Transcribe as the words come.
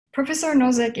Professor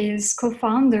Nosek is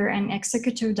co-founder and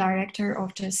executive director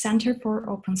of the Center for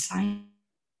Open Science.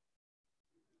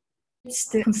 It's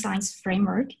the Open Science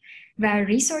framework where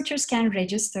researchers can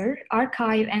register,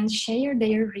 archive, and share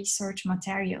their research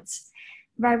materials,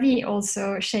 where we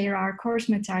also share our course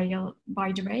material,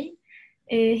 by the way.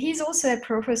 He's also a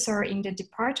professor in the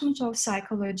Department of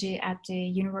Psychology at the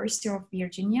University of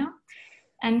Virginia,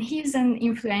 and he's an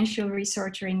influential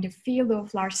researcher in the field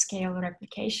of large-scale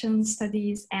replication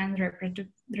studies and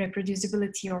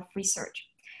reproducibility of research.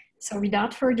 So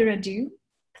without further ado,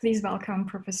 please welcome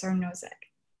Professor Nosek.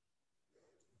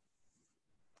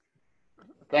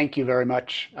 Thank you very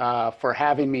much for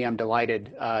having me. I'm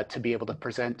delighted to be able to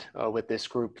present with this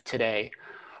group today.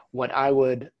 What I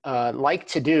would like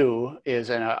to do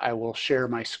is, and I will share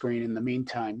my screen in the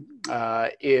meantime,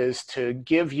 is to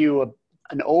give you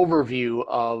an overview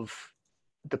of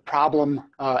the problem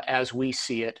as we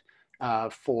see it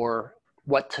for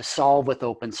what to solve with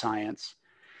open science,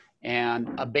 and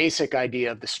a basic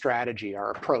idea of the strategy,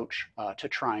 our approach to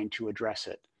trying to address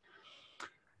it.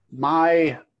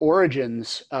 My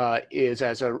origins is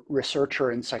as a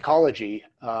researcher in psychology,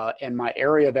 and my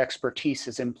area of expertise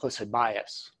is implicit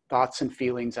bias, thoughts and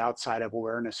feelings outside of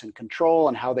awareness and control,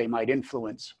 and how they might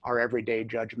influence our everyday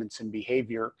judgments and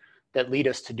behavior that lead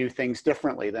us to do things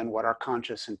differently than what our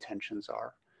conscious intentions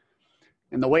are.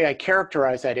 And the way I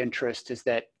characterize that interest is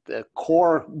that the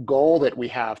core goal that we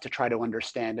have to try to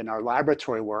understand in our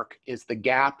laboratory work is the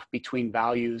gap between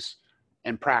values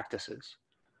and practices.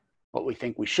 What we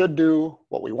think we should do,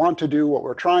 what we want to do, what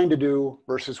we're trying to do,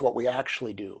 versus what we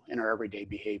actually do in our everyday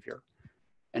behavior.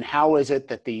 And how is it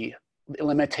that the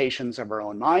limitations of our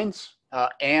own minds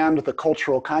and the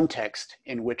cultural context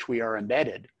in which we are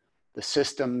embedded, the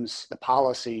systems, the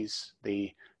policies,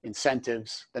 the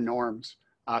incentives, the norms,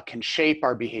 can shape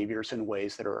our behaviors in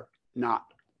ways that are not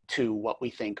to what we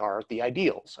think are the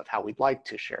ideals of how we'd like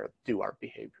to do our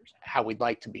behaviors, how we'd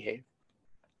like to behave.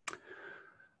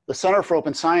 The Center for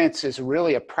Open Science is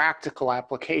really a practical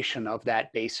application of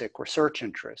that basic research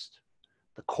interest.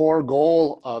 The core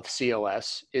goal of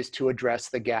COS is to address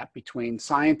the gap between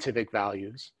scientific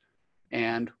values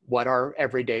and what are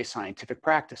everyday scientific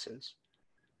practices.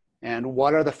 And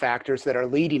what are the factors that are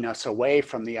leading us away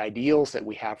from the ideals that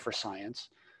we have for science?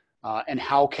 And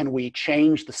how can we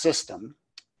change the system,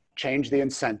 change the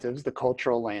incentives, the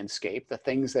cultural landscape, the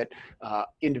things that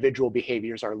individual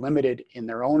behaviors are limited in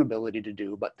their own ability to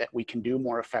do, but that we can do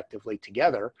more effectively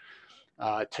together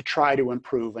to try to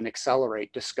improve and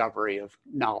accelerate discovery of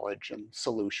knowledge and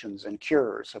solutions and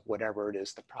cures of whatever it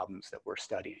is the problems that we're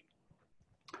studying.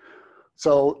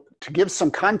 So to give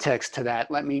some context to that,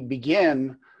 let me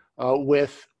begin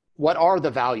with what are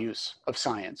the values of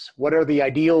science? What are the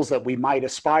ideals that we might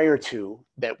aspire to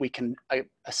that we can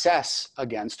assess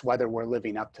against whether we're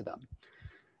living up to them?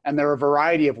 And there are a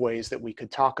variety of ways that we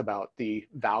could talk about the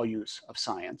values of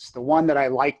science. The one that I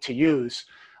like to use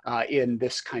in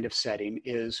this kind of setting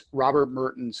is Robert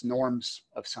Merton's norms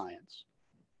of science.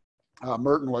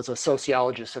 Merton was a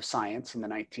sociologist of science in the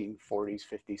 1940s,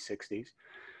 50s, 60s.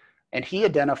 And he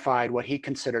identified what he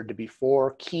considered to be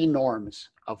 4 key norms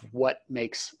of what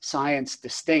makes science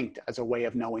distinct as a way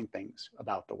of knowing things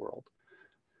about the world.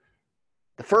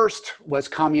 The first was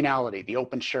communality, the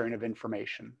open sharing of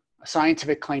information. A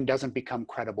scientific claim doesn't become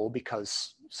credible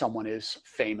because someone is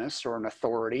famous or an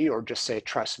authority or just say,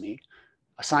 trust me.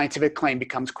 A scientific claim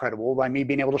becomes credible by me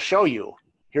being able to show you,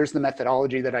 here's the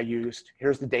methodology that I used,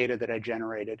 here's the data that I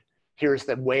generated, here's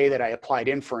the way that I applied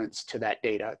inference to that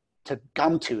data to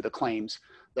come to the claims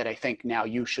that I think now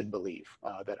you should believe,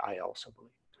 that I also believe,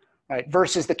 right?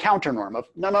 Versus the counter norm of,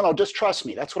 no, just trust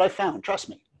me. That's what I found, trust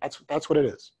me. That's what it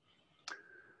is.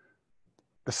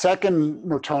 The second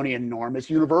Mertonian norm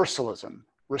is universalism.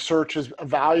 Research is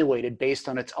evaluated based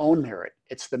on its own merit.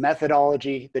 It's the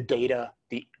methodology, the data,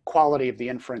 the quality of the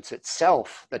inference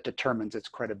itself that determines its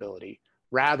credibility,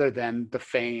 rather than the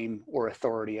fame or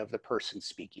authority of the person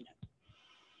speaking it.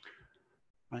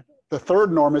 Right? The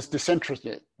third norm is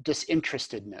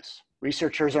disinterestedness.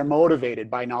 Researchers are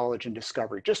motivated by knowledge and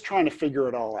discovery, just trying to figure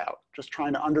it all out, just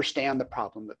trying to understand the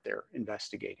problem that they're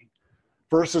investigating.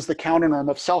 Versus the counter norm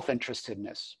of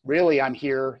self-interestedness. Really, I'm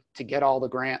here to get all the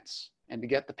grants and to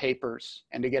get the papers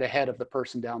and to get ahead of the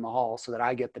person down the hall so that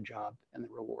I get the job and the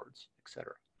rewards,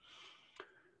 etc.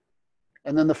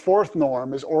 And then the fourth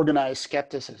norm is organized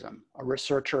skepticism. A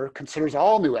researcher considers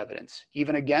all new evidence,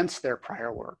 even against their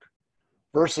prior work,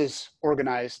 versus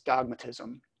organized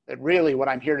dogmatism. That really what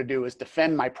I'm here to do is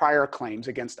defend my prior claims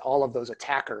against all of those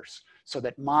attackers so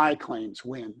that my claims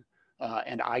win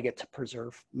and I get to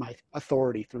preserve my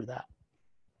authority through that.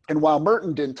 And while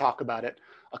Merton didn't talk about it,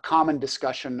 a common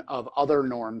discussion of other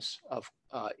norms of,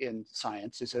 in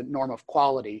science is a norm of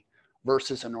quality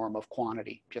versus a norm of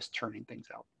quantity, just turning things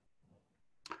out.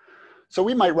 So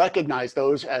we might recognize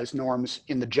those as norms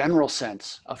in the general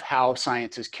sense of how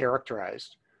science is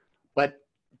characterized, but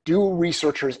do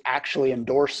researchers actually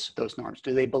endorse those norms?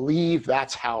 Do they believe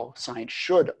that's how science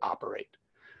should operate?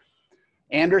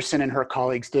 Anderson and her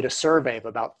colleagues did a survey of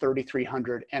about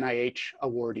 3,300 NIH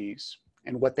awardees.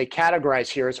 And what they categorize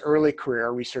here is early career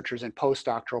researchers in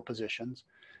postdoctoral positions,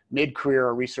 mid-career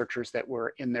are researchers that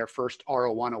were in their first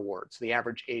R01 awards. The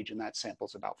average age in that sample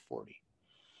is about 40.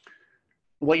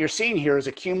 What you're seeing here is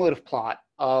a cumulative plot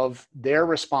of their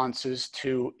responses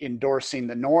to endorsing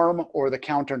the norm or the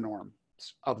counter norms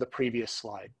of the previous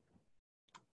slide.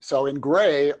 So in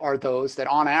gray are those that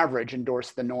on average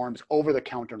endorse the norms over the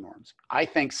counter norms. I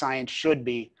think science should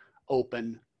be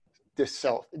open,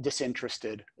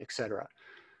 disinterested, etc.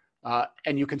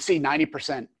 And you can see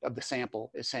 90% of the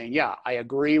sample is saying, yeah, I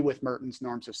agree with Merton's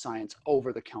norms of science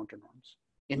over the counter norms.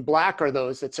 In black are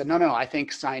those that said, no, no, I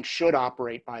think science should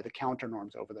operate by the counter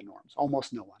norms over the norms,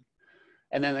 almost no one.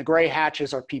 And then the gray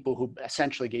hatches are people who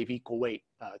essentially gave equal weight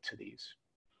to these.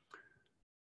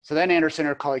 So then Anderson and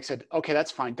her colleague said, okay, that's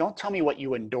fine. Don't tell me what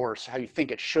you endorse, how you think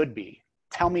it should be.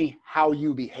 Tell me how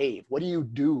you behave. What do you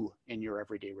do in your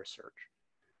everyday research?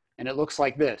 And it looks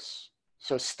like this.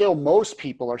 So still most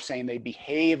people are saying they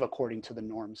behave according to the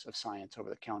norms of science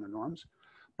over the counter norms.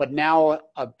 But now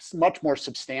a much more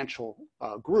substantial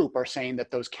group are saying that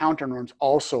those counter norms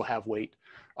also have weight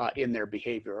in their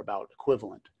behavior, about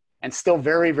equivalent. And still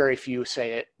very, very few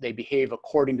say they behave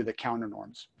according to the counter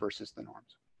norms versus the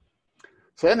norms.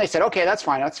 So then they said, okay, that's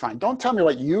fine, that's fine. Don't tell me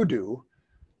what you do.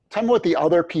 Tell me what the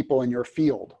other people in your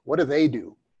field, what do they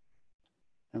do?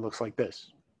 It looks like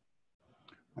this,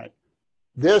 right?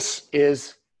 This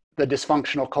is the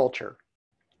dysfunctional culture.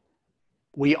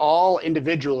 We all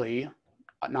individually,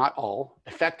 not all,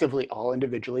 effectively all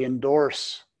individually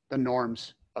endorse the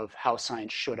norms of how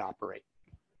science should operate.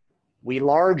 We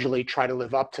largely try to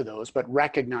live up to those, but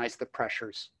recognize the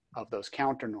pressures of those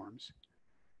counter norms.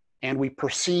 And we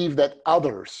perceive that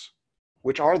others,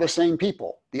 which are the same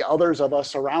people, the others of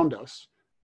us around us,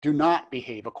 do not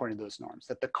behave according to those norms,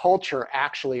 that the culture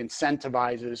actually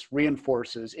incentivizes,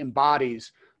 reinforces,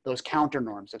 embodies those counter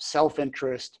norms of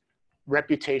self-interest,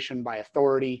 reputation by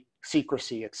authority,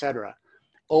 secrecy, etc.,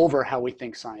 over how we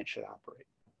think science should operate.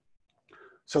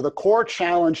 So the core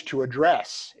challenge to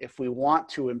address, if we want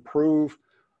to improve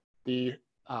the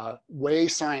way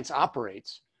science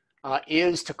operates,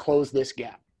 is to close this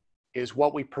gap, is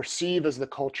what we perceive as the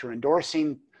culture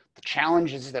endorsing, the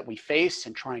challenges that we face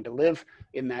in trying to live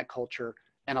in that culture,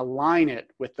 and align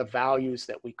it with the values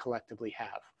that we collectively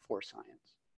have for science.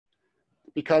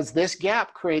 Because this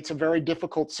gap creates a very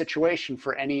difficult situation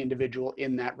for any individual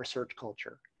in that research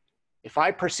culture. If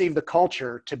I perceive the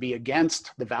culture to be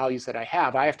against the values that I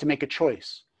have to make a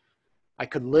choice. I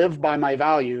could live by my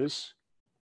values,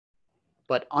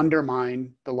 but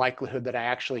undermine the likelihood that I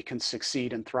actually can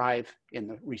succeed and thrive in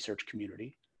the research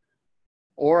community.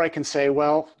 Or I can say,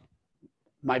 well,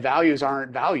 my values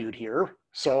aren't valued here,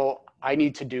 so I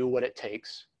need to do what it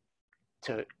takes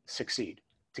to succeed,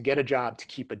 to get a job, to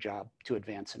keep a job, to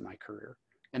advance in my career,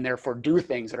 and therefore do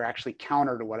things that are actually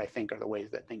counter to what I think are the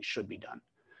ways that things should be done.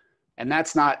 And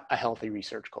that's not a healthy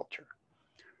research culture.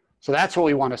 So that's what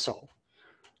we want to solve.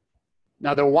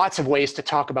 Now, there are lots of ways to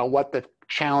talk about what the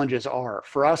challenges are.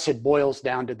 For us, it boils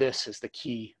down to this as the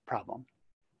key problem,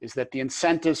 is that the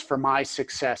incentives for my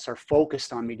success are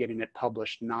focused on me getting it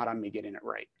published, not on me getting it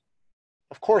right.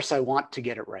 Of course, I want to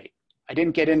get it right. I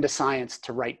didn't get into science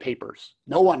to write papers.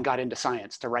 No one got into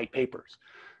science to write papers.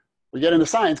 We get into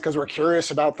science because we're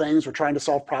curious about things. We're trying to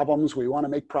solve problems. We want to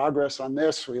make progress on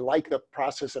this. We like the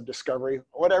process of discovery,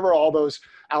 whatever all those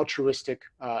altruistic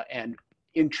and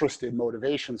interested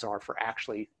motivations are for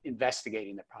actually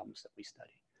investigating the problems that we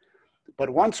study. But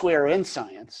once we are in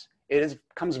science, it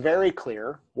becomes very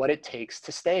clear what it takes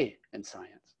to stay in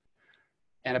science.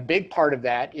 And a big part of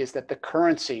that is that the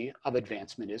currency of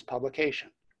advancement is publication,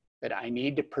 that I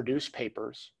need to produce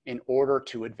papers in order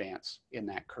to advance in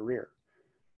that career.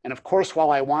 And of course,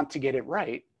 while I want to get it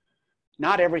right,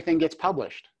 not everything gets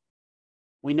published.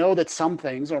 We know that some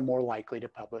things are more likely to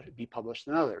be published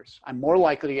than others. I'm more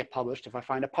likely to get published if I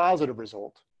find a positive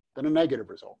result than a negative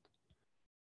result.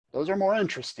 Those are more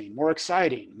interesting, more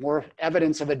exciting, more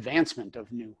evidence of advancement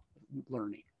of new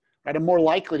learning. Right? I'm more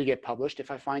likely to get published if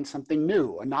I find something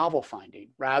new, a novel finding,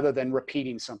 rather than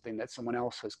repeating something that someone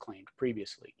else has claimed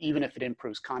previously, even if it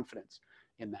improves confidence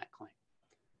in that claim.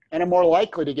 And I'm more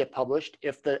likely to get published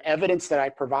if the evidence that I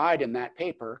provide in that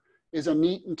paper is a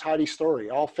neat and tidy story,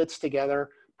 all fits together,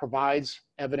 provides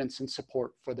evidence and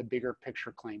support for the bigger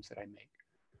picture claims that I make.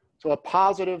 So a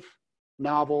positive,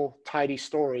 novel, tidy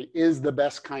story is the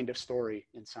best kind of story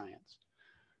in science.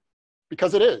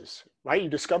 Because it is, right? You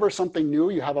discover something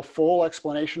new, you have a full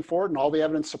explanation for it, and all the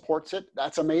evidence supports it.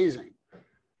 That's amazing.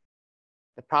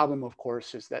 The problem, of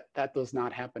course, is that that does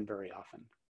not happen very often.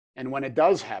 And when it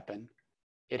does happen,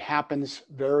 it happens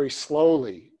very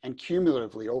slowly and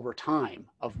cumulatively over time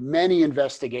of many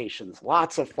investigations,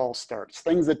 lots of false starts,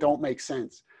 things that don't make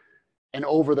sense. And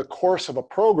over the course of a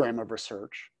program of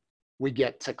research, we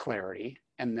get to clarity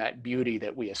and that beauty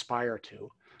that we aspire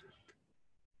to.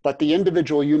 But the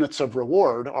individual units of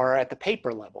reward are at the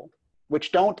paper level,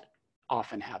 which don't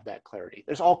often have that clarity.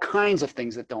 There's all kinds of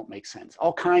things that don't make sense,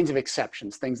 all kinds of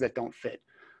exceptions, things that don't fit.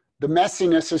 The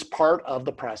messiness is part of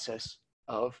the process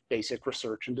of basic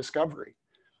research and discovery.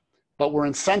 But we're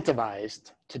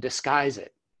incentivized to disguise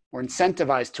it. We're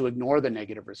incentivized to ignore the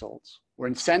negative results. We're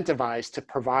incentivized to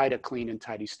provide a clean and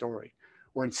tidy story.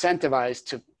 We're incentivized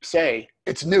to say,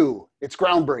 it's new, it's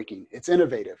groundbreaking, it's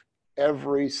innovative,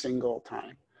 every single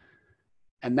time.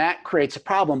 And that creates a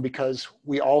problem because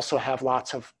we also have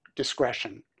lots of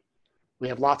discretion. We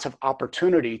have lots of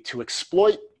opportunity to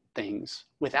exploit things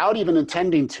without even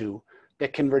intending to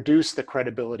that can reduce the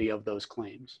credibility of those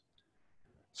claims.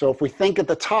 So if we think at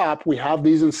the top, we have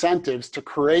these incentives to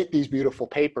create these beautiful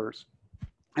papers,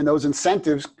 and those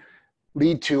incentives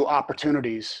lead to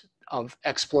opportunities of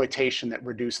exploitation that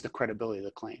reduce the credibility of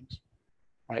the claims,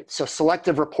 right? So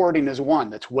selective reporting is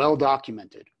one that's well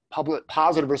documented.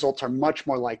 Positive results are much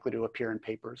more likely to appear in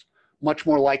papers, much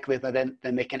more likely than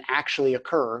they can actually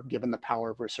occur given the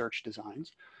power of research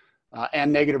designs,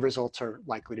 and negative results are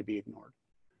likely to be ignored.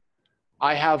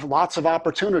 I have lots of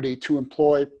opportunity to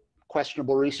employ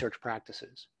questionable research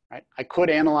practices, right? I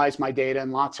could analyze my data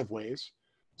in lots of ways.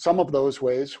 Some of those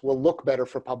ways will look better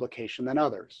for publication than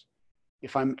others.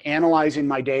 If I'm analyzing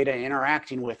my data,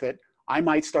 interacting with it, I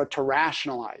might start to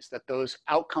rationalize that those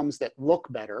outcomes that look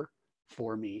better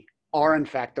for me are in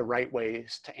fact the right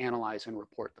ways to analyze and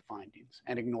report the findings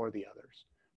and ignore the others,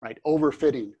 right?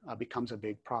 Overfitting becomes a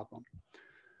big problem.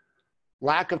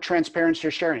 Lack of transparency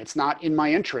or sharing. It's not in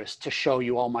my interest to show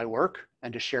you all my work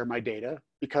and to share my data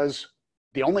because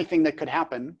the only thing that could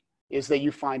happen is that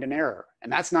you find an error,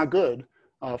 and that's not good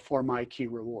for my key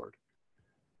reward.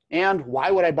 And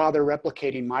why would I bother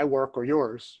replicating my work or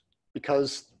yours?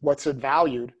 Because what's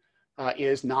valued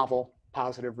is novel,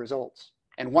 positive results.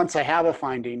 And once I have a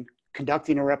finding,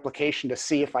 conducting a replication to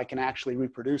see if I can actually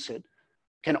reproduce it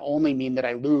can only mean that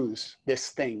I lose this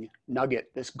thing, nugget,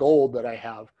 this gold that I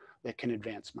have that can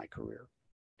advance my career.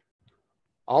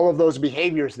 All of those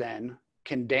behaviors then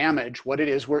can damage what it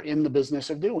is we're in the business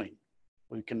of doing.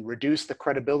 We can reduce the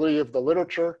credibility of the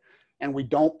literature, and we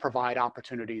don't provide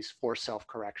opportunities for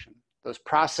self-correction. Those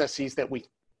processes that we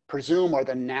presume are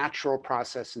the natural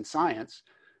process in science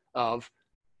of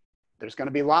there's going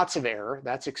to be lots of error,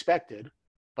 that's expected,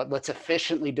 but let's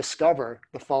efficiently discover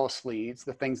the false leads,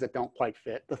 the things that don't quite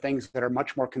fit, the things that are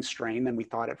much more constrained than we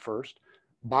thought at first,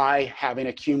 by having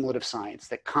a cumulative science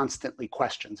that constantly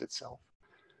questions itself.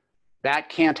 That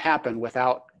can't happen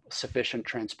without sufficient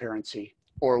transparency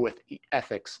or with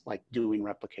ethics like doing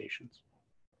replications.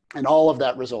 And all of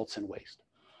that results in waste.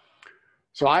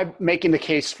 So I'm making the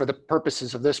case for the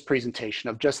purposes of this presentation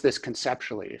of just this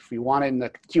conceptually. If you want in the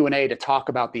Q&A to talk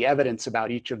about the evidence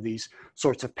about each of these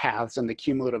sorts of paths and the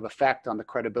cumulative effect on the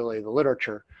credibility of the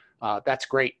literature, that's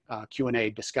great Q&A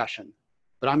discussion.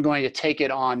 But I'm going to take it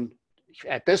on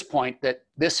at this point that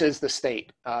this is the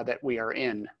state that we are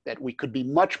in, that we could be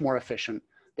much more efficient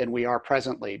than we are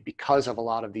presently because of a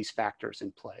lot of these factors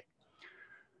in play.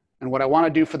 And what I want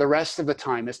to do for the rest of the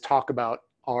time is talk about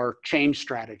our change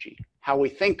strategy, how we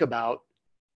think about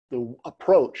the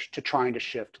approach to trying to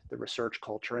shift the research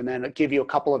culture, and then I'll give you a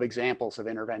couple of examples of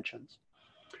interventions.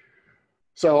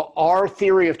 So our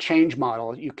theory of change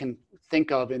model, you can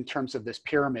think of in terms of this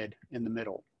pyramid in the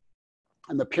middle.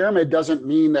 And the pyramid doesn't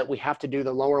mean that we have to do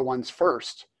the lower ones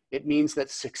first. It means that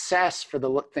success for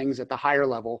the things at the higher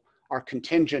level are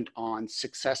contingent on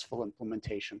successful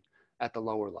implementation at the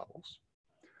lower levels.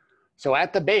 So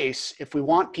at the base, if we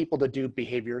want people to do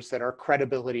behaviors that are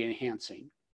credibility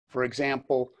enhancing, for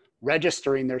example,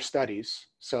 registering their studies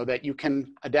so that you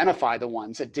can identify the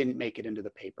ones that didn't make it into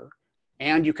the paper,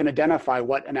 and you can identify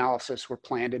what analysis were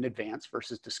planned in advance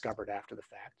versus discovered after the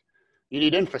fact. You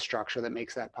need infrastructure that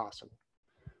makes that possible.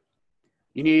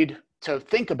 You need to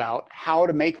think about how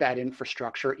to make that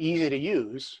infrastructure easy to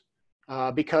use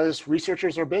because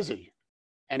researchers are busy.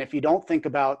 And if you don't think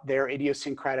about their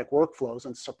idiosyncratic workflows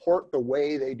and support the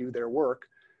way they do their work,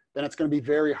 then it's going to be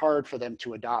very hard for them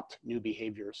to adopt new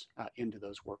behaviors into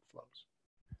those workflows.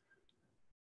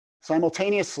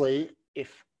 Simultaneously,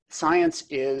 if science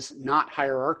is not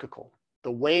hierarchical,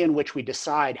 the way in which we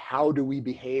decide how do we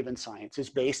behave in science is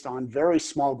based on very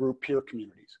small group peer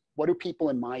communities. What do people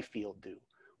in my field do?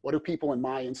 What do people in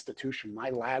my institution, my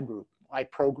lab group, my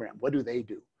program, what do they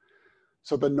do?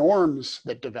 So the norms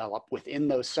that develop within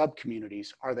those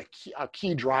sub-communities are a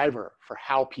key driver for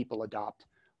how people adopt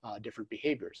different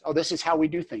behaviors. Oh, this is how we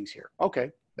do things here.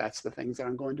 Okay, that's the things that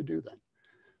I'm going to do then.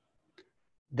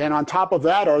 Then on top of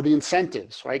that are the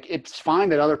incentives, right? It's fine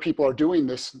that other people are doing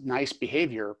this nice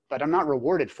behavior, but I'm not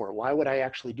rewarded for it. Why would I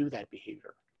actually do that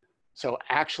behavior? So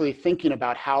actually thinking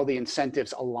about how the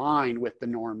incentives align with the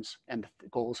norms and the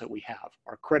goals that we have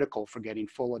are critical for getting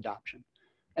full adoption.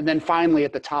 And then finally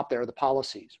at the top there are the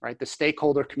policies, right? The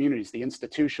stakeholder communities, the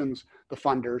institutions, the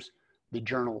funders, the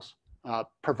journals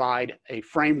provide a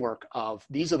framework of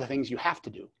these are the things you have to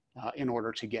do in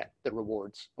order to get the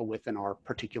rewards within our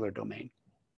particular domain.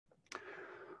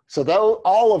 So though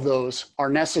all of those are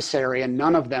necessary and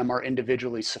none of them are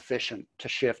individually sufficient to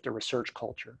shift a research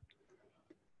culture.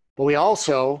 But we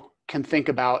also can think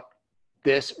about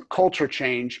this culture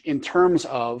change in terms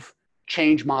of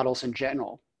change models in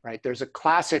general, right? There's a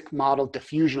classic model,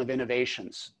 diffusion of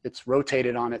innovations. It's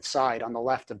rotated on its side on the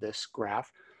left of this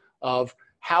graph of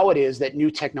how it is that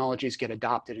new technologies get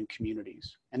adopted in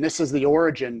communities. And this is the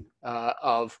origin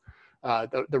of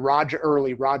the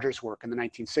early Rogers work in the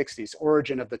 1960s,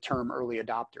 origin of the term early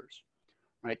adopters,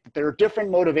 right? There are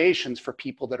different motivations for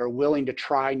people that are willing to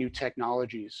try new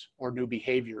technologies or new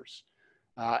behaviors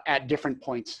at different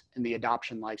points in the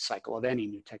adoption life cycle of any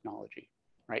new technology,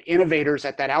 right? Innovators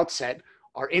at that outset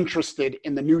are interested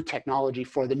in the new technology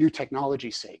for the new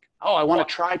technology's sake. Oh, I want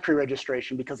to try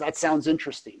pre-registration because that sounds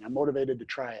interesting. I'm motivated to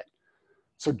try it.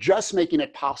 So just making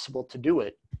it possible to do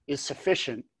it is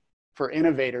sufficient for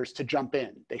innovators to jump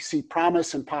in. They see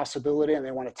promise and possibility and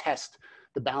they want to test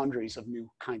the boundaries of new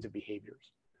kinds of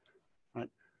behaviors. Right?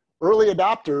 Early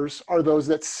adopters are those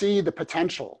that see the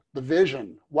potential, the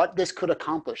vision, what this could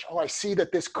accomplish. Oh, I see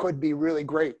that this could be really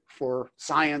great for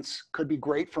science, could be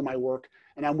great for my work,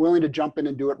 and I'm willing to jump in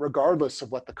and do it regardless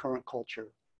of what the current culture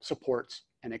supports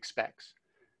and expects.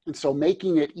 And so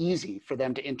making it easy for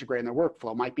them to integrate in their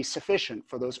workflow might be sufficient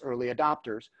for those early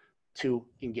adopters to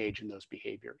engage in those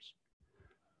behaviors.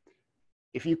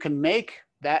 If you can make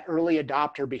that early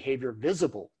adopter behavior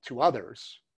visible to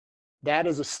others, that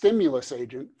is a stimulus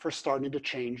agent for starting to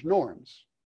change norms.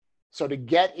 So to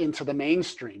get into the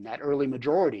mainstream, that early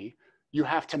majority, you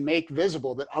have to make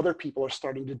visible that other people are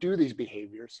starting to do these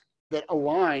behaviors that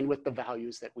align with the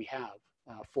values that we have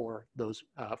for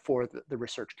the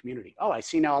research community. Oh, I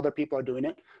see now other people are doing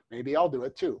it. Maybe I'll do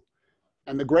it too.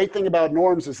 And the great thing about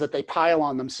norms is that they pile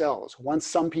on themselves. Once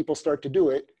some people start to do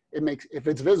it, if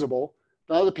it's visible,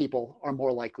 the other people are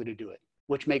more likely to do it,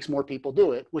 which makes more people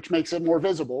do it, which makes it more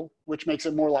visible, which makes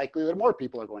it more likely that more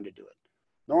people are going to do it.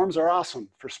 Norms are awesome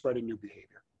for spreading new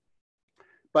behavior.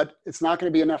 But it's not going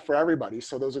to be enough for everybody,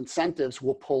 so those incentives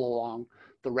will pull along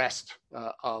the rest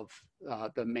of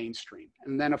the mainstream.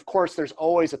 And then, of course, there's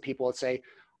always the people that say,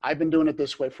 I've been doing it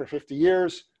this way for 50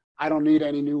 years. I don't need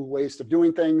any new ways of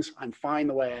doing things. I'm fine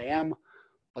the way I am.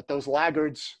 But those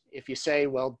laggards, if you say,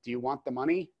 well, do you want the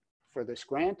money for this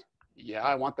grant? Yeah,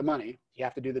 I want the money. You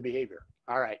have to do the behavior.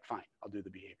 All right, fine, I'll do the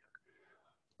behavior.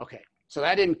 Okay, so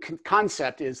that in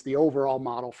concept is the overall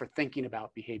model for thinking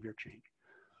about behavior change.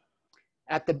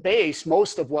 At the base,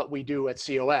 most of what we do at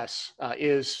COS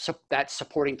is that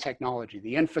supporting technology,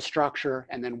 the infrastructure,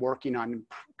 and then working on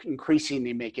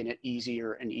increasingly making it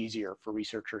easier and easier for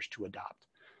researchers to adopt.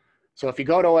 So if you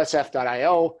go to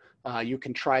osf.io, you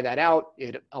can try that out.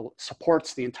 It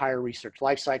supports the entire research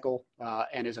lifecycle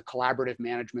and is a collaborative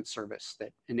management service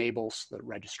that enables the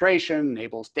registration,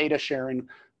 enables data sharing,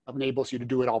 enables you to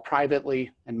do it all privately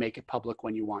and make it public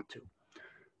when you want to.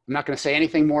 I'm not going to say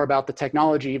anything more about the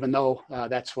technology, even though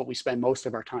that's what we spend most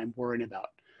of our time worrying about.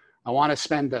 I want to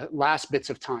spend the last bits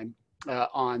of time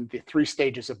on the 3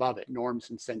 stages above it, norms,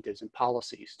 incentives, and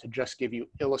policies, to just give you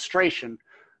illustration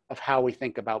of how we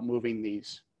think about moving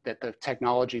these, that the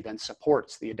technology then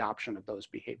supports the adoption of those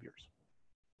behaviors.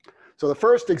 So the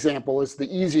first example is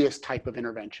the easiest type of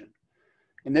intervention.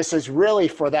 And this is really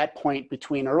for that point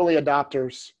between early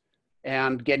adopters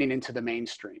and getting into the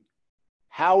mainstream.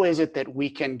 How is it that we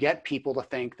can get people to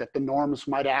think that the norms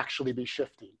might actually be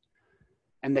shifting?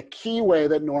 And the key way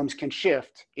that norms can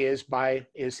shift is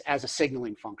as a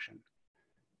signaling function.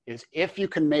 Is if you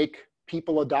can make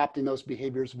people adopting those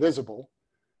behaviors visible,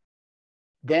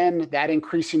 then that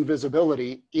increasing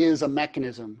visibility is a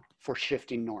mechanism for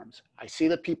shifting norms. I see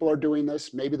that people are doing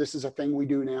this. Maybe this is a thing we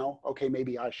do now. Okay,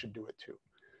 maybe I should do it too.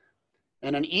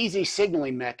 And an easy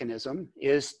signaling mechanism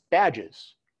is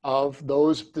badges of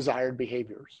those desired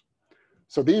behaviors.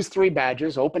 So these 3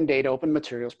 badges, open data, open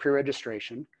materials,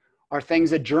 pre-registration, are things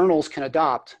that journals can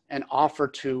adopt and offer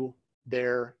to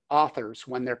their authors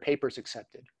when their paper's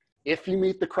accepted. If you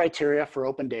meet the criteria for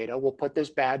open data, we'll put this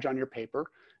badge on your paper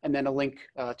and then a link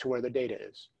to where the data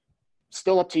is.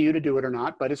 Still up to you to do it or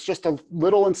not, but it's just a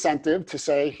little incentive to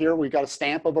say, here, we got a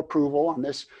stamp of approval on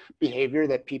this behavior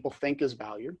that people think is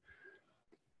valued.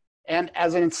 And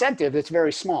as an incentive, it's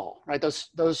very small, right?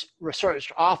 Those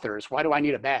research authors, why do I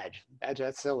need a badge? Badge,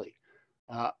 that's silly.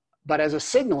 But as a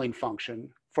signaling function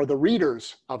for the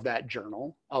readers of that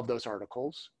journal, of those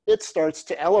articles, it starts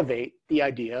to elevate the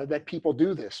idea that people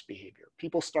do this behavior.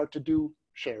 People start to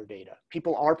share data.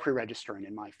 People are pre-registering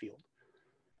in my field.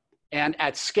 And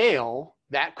at scale,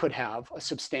 that could have a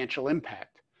substantial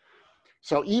impact.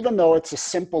 So even though it's a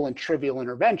simple and trivial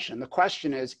intervention, the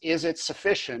question is it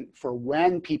sufficient for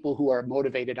when people who are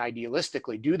motivated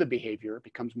idealistically do the behavior, it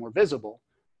becomes more visible,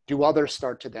 do others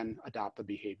start to then adopt the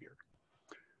behavior?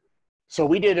 So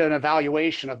we did an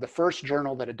evaluation of the first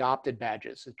journal that adopted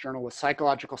badges. The journal was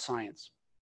Psychological Science.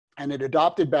 And it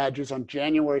adopted badges on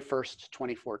January 1st,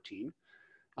 2014.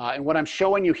 And what I'm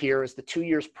showing you here is the 2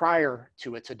 years prior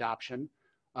to its adoption,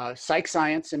 Psych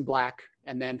Science in black,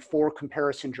 and then 4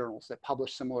 comparison journals that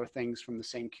publish similar things from the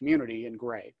same community in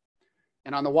gray.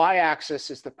 And on the y-axis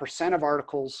is the % of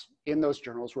articles in those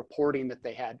journals reporting that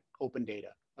they had open data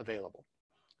available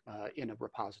in a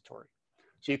repository.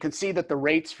 So you can see that the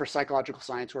rates for Psychological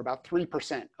Science were about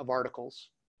 3% of articles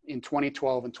in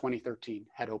 2012 and 2013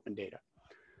 had open data.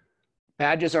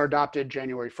 Badges are adopted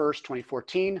January 1st,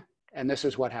 2014, and this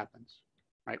is what happens,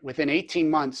 right? Within 18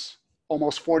 months,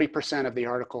 almost 40% of the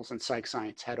articles in Psych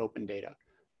Science had open data.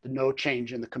 No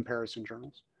change in the comparison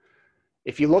journals.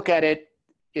 If you look at it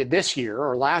this year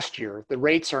or last year, the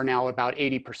rates are now about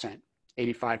 80%,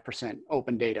 85%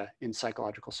 open data in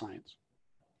Psychological Science.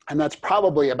 And that's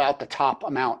probably about the top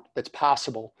amount that's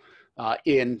possible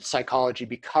in psychology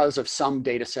because of some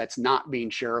data sets not being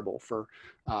shareable for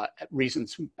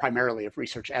reasons primarily of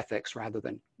research ethics rather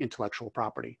than intellectual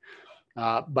property.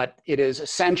 But it is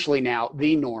essentially now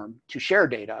the norm to share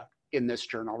data in this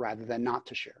journal rather than not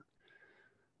to share.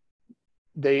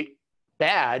 The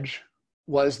badge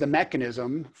was the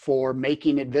mechanism for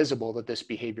making it visible that this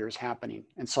behavior is happening.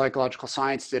 And Psychological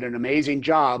Science did an amazing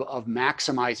job of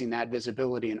maximizing that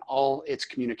visibility in all its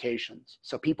communications.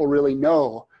 So people really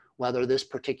know whether this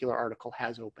particular article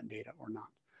has open data or not.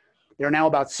 There are now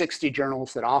about 60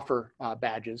 journals that offer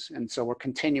badges, and so we're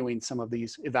continuing some of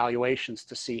these evaluations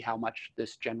to see how much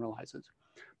this generalizes.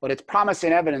 But it's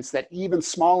promising evidence that even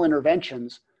small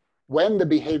interventions, when the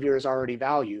behavior is already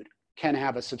valued, can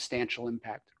have a substantial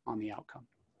impact on the outcome.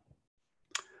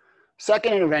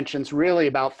 Second intervention is really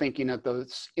about thinking of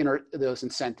those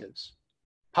incentives.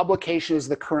 Publication is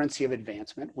the currency of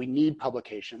advancement. We need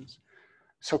publications.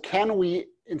 So can we,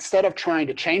 instead of trying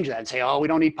to change that and say, oh, we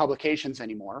don't need publications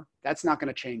anymore, that's not going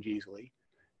to change easily.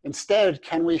 Instead,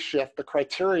 can we shift the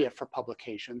criteria for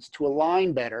publications to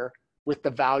align better with the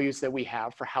values that we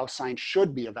have for how science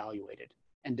should be evaluated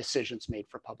and decisions made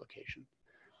for publication?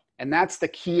 And that's the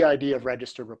key idea of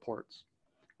registered reports.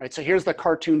 Right, so here's the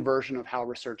cartoon version of how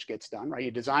research gets done, right?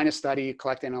 You design a study, you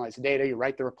collect and analyze the data, you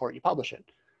write the report, you publish it.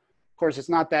 Of course, it's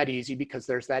not that easy because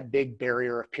there's that big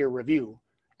barrier of peer review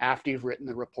after you've written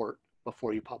the report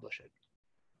before you publish it.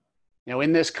 Now,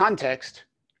 in this context,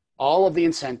 all of the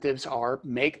incentives are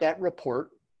make that report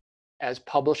as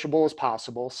publishable as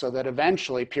possible so that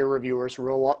eventually peer reviewers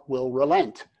will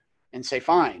relent and say,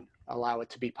 fine, allow it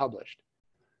to be published.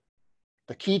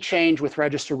 The key change with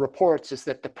registered reports is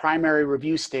that the primary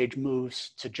review stage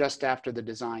moves to just after the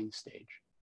design stage.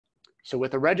 So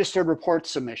with a registered report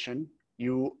submission,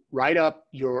 you write up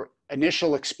your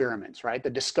initial experiments, right? The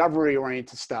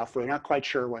discovery-oriented stuff, we're not quite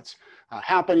sure what's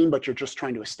happening, but you're just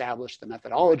trying to establish the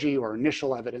methodology or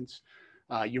initial evidence.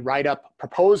 You write up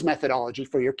proposed methodology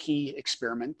for your key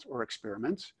experiment or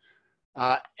experiments,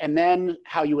 and then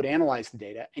how you would analyze the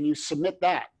data, and you submit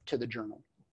that to the journal.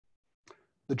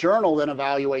 The journal then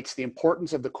evaluates the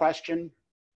importance of the question,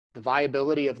 the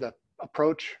viability of the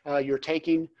approach you're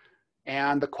taking,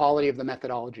 and the quality of the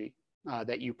methodology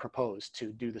that you propose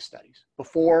to do the studies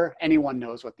before anyone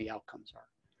knows what the outcomes are.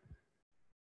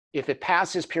 If it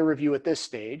passes peer review at this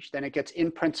stage, then it gets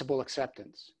in principle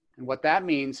acceptance. And what that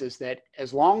means is that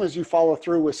as long as you follow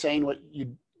through with saying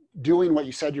doing what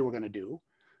you said you were going to do,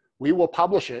 we will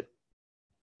publish it.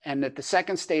 And at the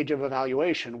second stage of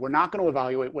evaluation, we're not going to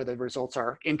evaluate whether the results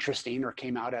are interesting or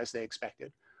came out as they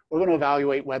expected. we're going to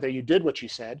evaluate whether you did what you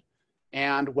said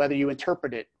and whether you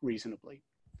interpret it reasonably.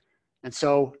 And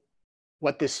so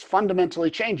what this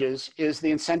fundamentally changes is the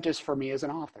incentives for me as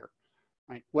an author,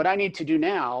 right? What I need to do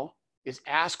now is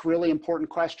ask really important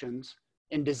questions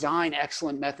and design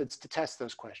excellent methods to test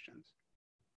those questions.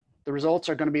 The results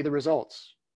are going to be the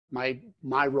results.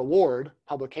 My reward,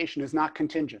 publication, is not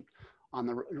contingent on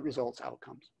the results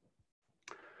outcomes.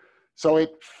 So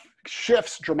it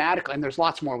shifts dramatically, and there's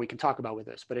lots more we can talk about with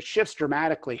this, but it shifts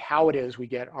dramatically how it is we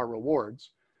get our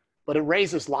rewards. But it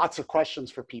raises lots of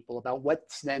questions for people about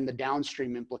what's then the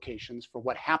downstream implications for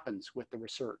what happens with the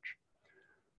research.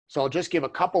 So I'll just give a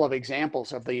couple of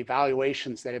examples of the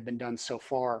evaluations that have been done so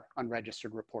far on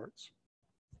registered reports.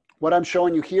 What I'm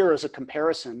showing you here is a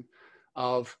comparison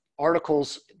of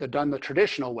articles that are done the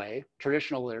traditional way,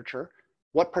 traditional literature,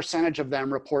 what percentage of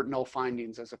them report null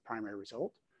findings as a primary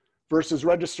result, versus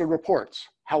registered reports,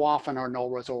 how often our null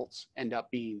results end up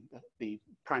being the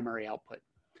primary output.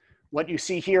 What you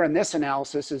see here in this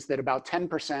analysis is that about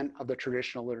 10% of the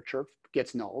traditional literature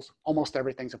gets nulls. Almost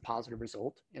everything's a positive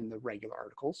result in the regular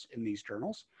articles in these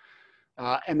journals.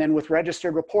 And then with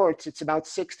registered reports, it's about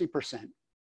 60%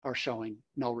 are showing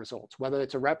null results, whether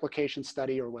it's a replication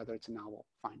study or whether it's a novel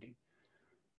finding.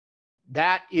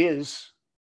 That is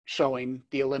showing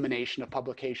the elimination of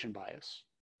publication bias,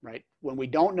 right? When we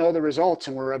don't know the results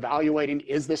and we're evaluating,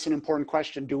 is this an important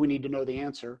question? Do we need to know the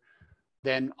answer?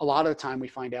 Then a lot of the time we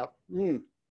find out,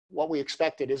 what we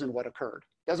expected isn't what occurred.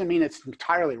 Doesn't mean it's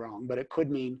entirely wrong, but it could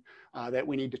mean that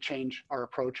we need to change our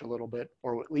approach a little bit,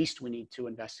 or at least we need to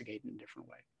investigate in a different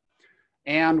way.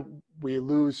 And we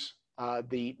lose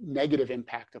the negative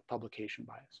impact of publication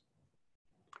bias.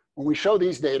 When we show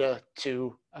these data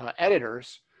to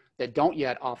editors that don't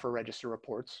yet offer registered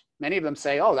reports, many of them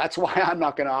say, oh, that's why I'm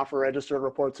not going to offer registered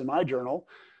reports in my journal,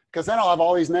 because then I'll have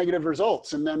all these negative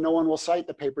results and then no one will cite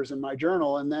the papers in my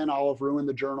journal, and then I'll have ruined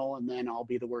the journal, and then I'll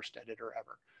be the worst editor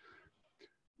ever.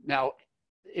 Now,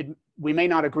 we may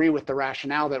not agree with the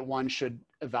rationale that one should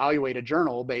evaluate a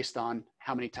journal based on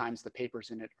how many times the papers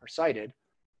in it are cited,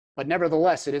 but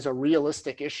nevertheless, it is a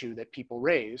realistic issue that people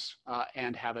raise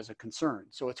and have as a concern.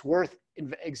 So it's worth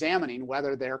examining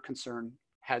whether their concern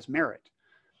has merit.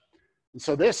 And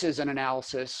so this is an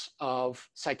analysis of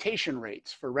citation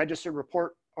rates for registered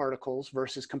report articles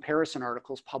versus comparison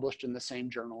articles published in the same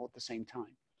journal at the same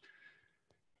time.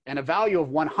 And a value of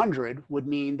 100 would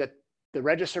mean that the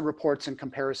registered reports and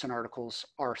comparison articles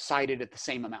are cited at the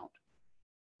same amount.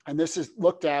 And this is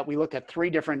we looked at 3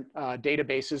 different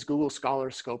databases: Google Scholar,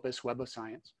 Scopus, Web of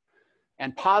Science.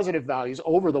 And positive values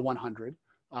over the 100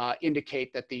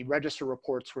 indicate that the registered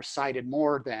reports were cited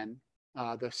more than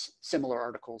the similar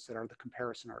articles that are the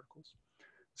comparison articles.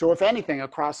 So if anything,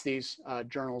 across these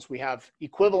journals, we have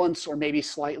equivalence or maybe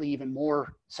slightly even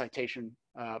more citation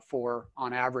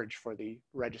on average for the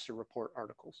registered report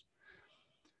articles.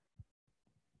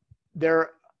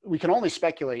 We can only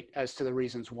speculate as to the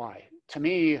reasons why. To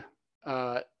me,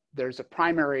 there's a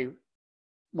primary,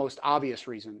 most obvious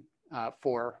reason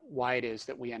for why it is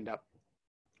that we end up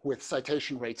with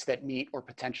citation rates that meet or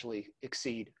potentially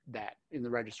exceed that in the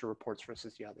registered reports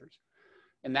versus the others.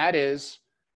 And that is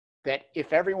that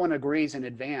if everyone agrees in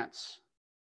advance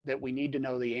that we need to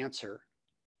know the answer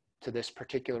to this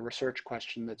particular research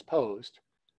question that's posed,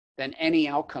 then any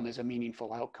outcome is a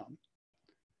meaningful outcome.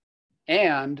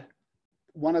 And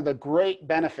one of the great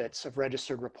benefits of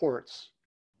registered reports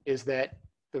is that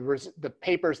the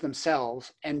papers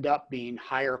themselves end up being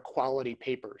higher quality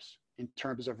papers in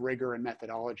terms of rigor and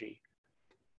methodology.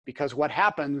 Because what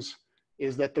happens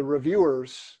is that the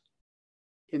reviewers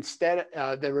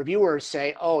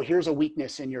say, oh, here's a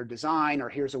weakness in your design, or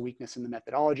here's a weakness in the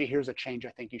methodology, here's a change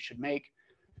I think you should make.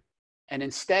 And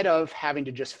instead of having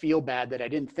to just feel bad that I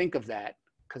didn't think of that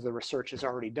because the research is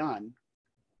already done,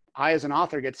 I as an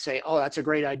author get to say, oh, that's a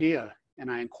great idea,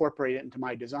 and I incorporate it into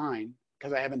my design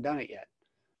because I haven't done it yet.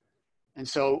 And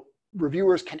so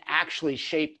reviewers can actually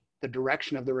shape the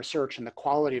direction of the research and the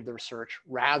quality of the research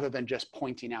rather than just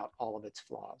pointing out all of its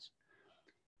flaws.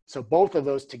 So both of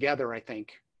those together, I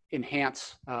think,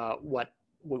 enhance what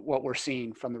we're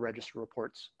seeing from the registered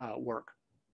reports work.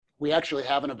 We actually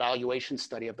have an evaluation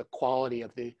study of the quality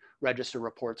of the registered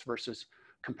reports versus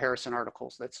comparison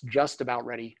articles that's just about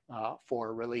ready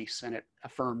for release, and it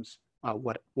affirms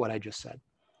what I just said.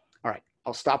 All right,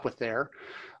 I'll stop with there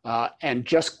and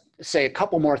just say a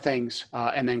couple more things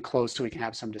and then close so we can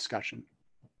have some discussion.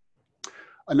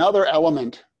 Another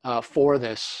element for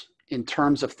this in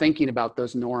terms of thinking about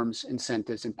those norms,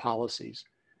 incentives, and policies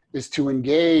is to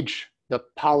engage the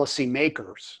policy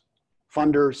makers,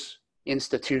 funders,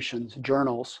 institutions,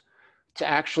 journals, to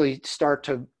actually start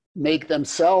to make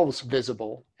themselves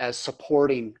visible as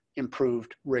supporting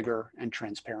improved rigor and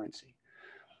transparency.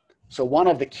 So one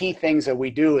of the key things that we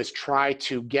do is try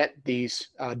to get these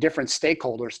different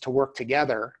stakeholders to work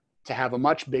together to have a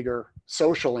much bigger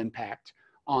social impact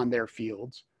on their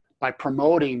fields by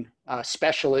promoting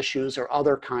special issues or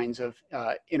other kinds of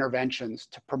interventions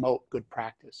to promote good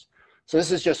practice. So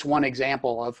this is just one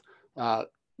example of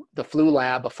the Flu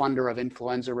Lab, a funder of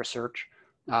influenza research,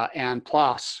 and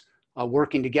PLOS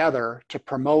working together to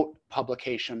promote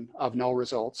publication of null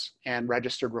results and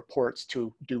registered reports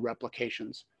to do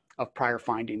replications of prior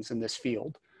findings in this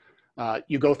field.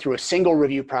 You go through a single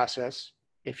review process.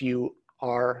 If you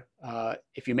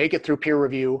make it through peer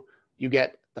review, you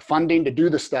get the funding to do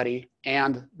the study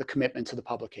and the commitment to the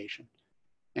publication.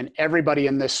 And everybody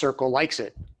in this circle likes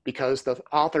it because the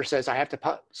author says, I have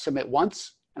to submit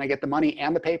once and I get the money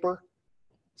and the paper,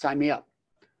 sign me up.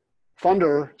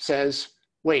 Funder says,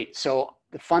 wait, so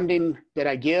the funding that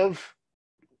I give,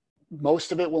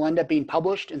 most of it will end up being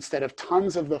published instead of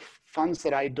tons of the funds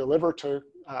that I deliver to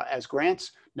as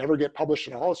grants never get published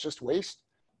at all. It's just waste.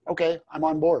 Okay, I'm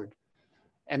on board.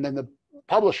 And then the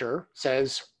publisher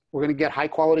says, we're going to get high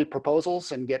quality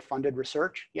proposals and get funded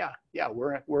research. Yeah,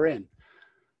 we're in.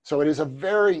 So it is a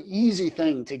very easy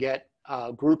thing to get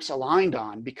groups aligned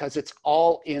on because it's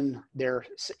all in their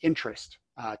interest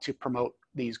to promote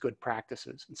these good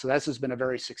practices. And so this has been a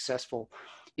very successful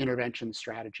intervention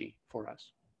strategy for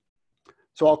us.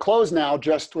 So I'll close now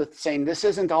just with saying this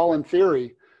isn't all in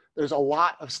theory. There's a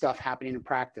lot of stuff happening in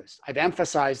practice. I've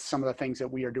emphasized some of the things that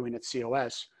we are doing at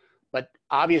COS, but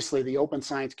obviously the open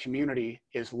science community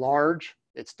is large,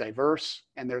 it's diverse,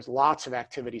 and there's lots of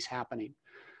activities happening.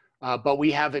 But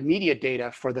we have immediate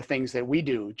data for the things that we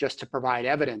do just to provide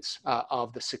evidence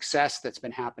of the success that's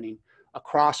been happening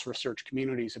across research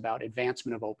communities about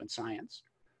advancement of open science.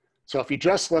 So if you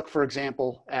just look, for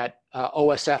example, at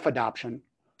OSF adoption,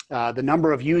 the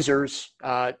number of users,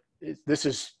 this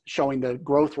is showing the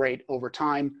growth rate over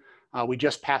time. We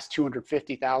just passed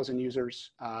 250,000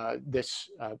 users this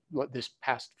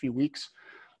past few weeks.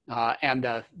 And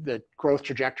the growth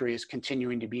trajectory is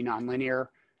continuing to be nonlinear.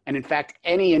 And in fact,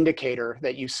 any indicator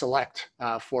that you select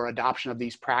for adoption of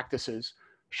these practices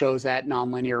shows that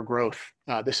nonlinear growth.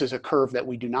 This is a curve that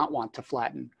we do not want to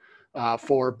flatten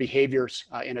for behaviors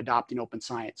in adopting open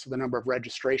science. So the number of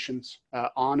registrations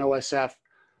on OSF,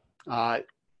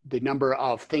 the number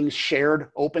of things shared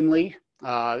openly.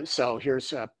 So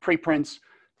here's preprints,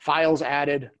 files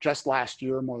added just last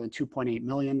year, more than 2.8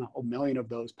 million, a million of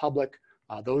those public.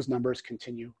 Those numbers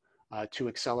continue to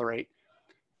accelerate.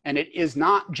 And it is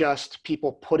not just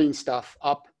people putting stuff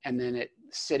up and then it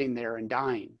sitting there and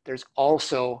dying. There's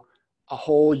also a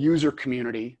whole user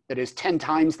community that is 10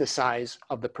 times the size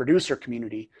of the producer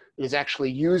community that is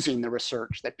actually using the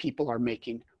research that people are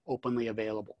making openly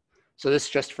available. So this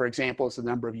just, for example, is the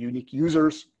number of unique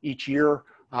users each year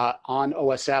on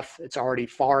OSF. It's already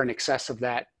far in excess of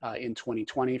that in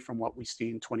 2020 from what we see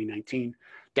in 2019.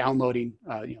 Downloading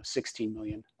 16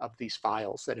 million of these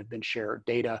files that have been shared,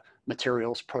 data,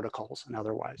 materials, protocols, and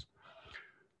otherwise.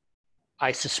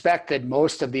 I suspect that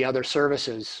most of the other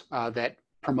services that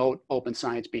promote open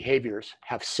science behaviors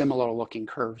have similar looking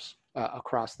curves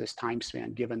across this time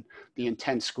span, given the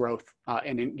intense growth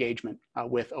and engagement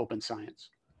with open science.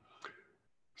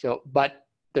 So, but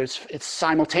it's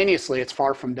simultaneously, it's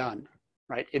far from done,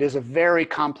 right? It is a very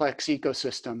complex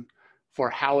ecosystem for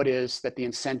how it is that the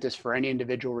incentives for any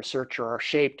individual researcher are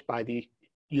shaped by the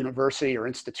university or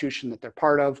institution that they're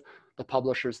part of, the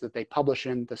publishers that they publish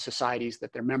in, the societies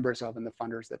that they're members of, and the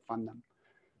funders that fund them.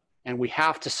 And we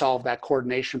have to solve that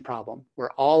coordination problem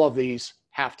where all of these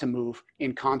have to move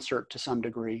in concert to some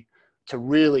degree to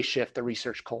really shift the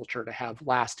research culture to have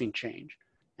lasting change.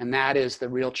 And that is the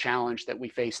real challenge that we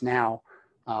face now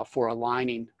for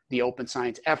aligning the open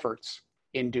science efforts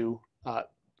into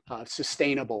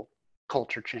sustainable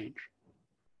culture change.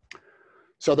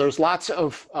 So there's lots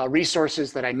of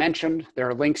resources that I mentioned. There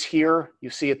are links here.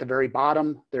 You see at the very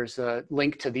bottom, there's a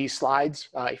link to these slides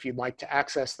if you'd like to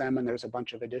access them, and there's a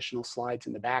bunch of additional slides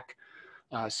in the back.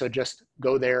 So just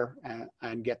go there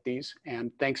and get these.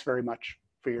 And thanks very much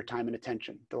for your time and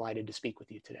attention. Delighted to speak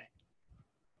with you today.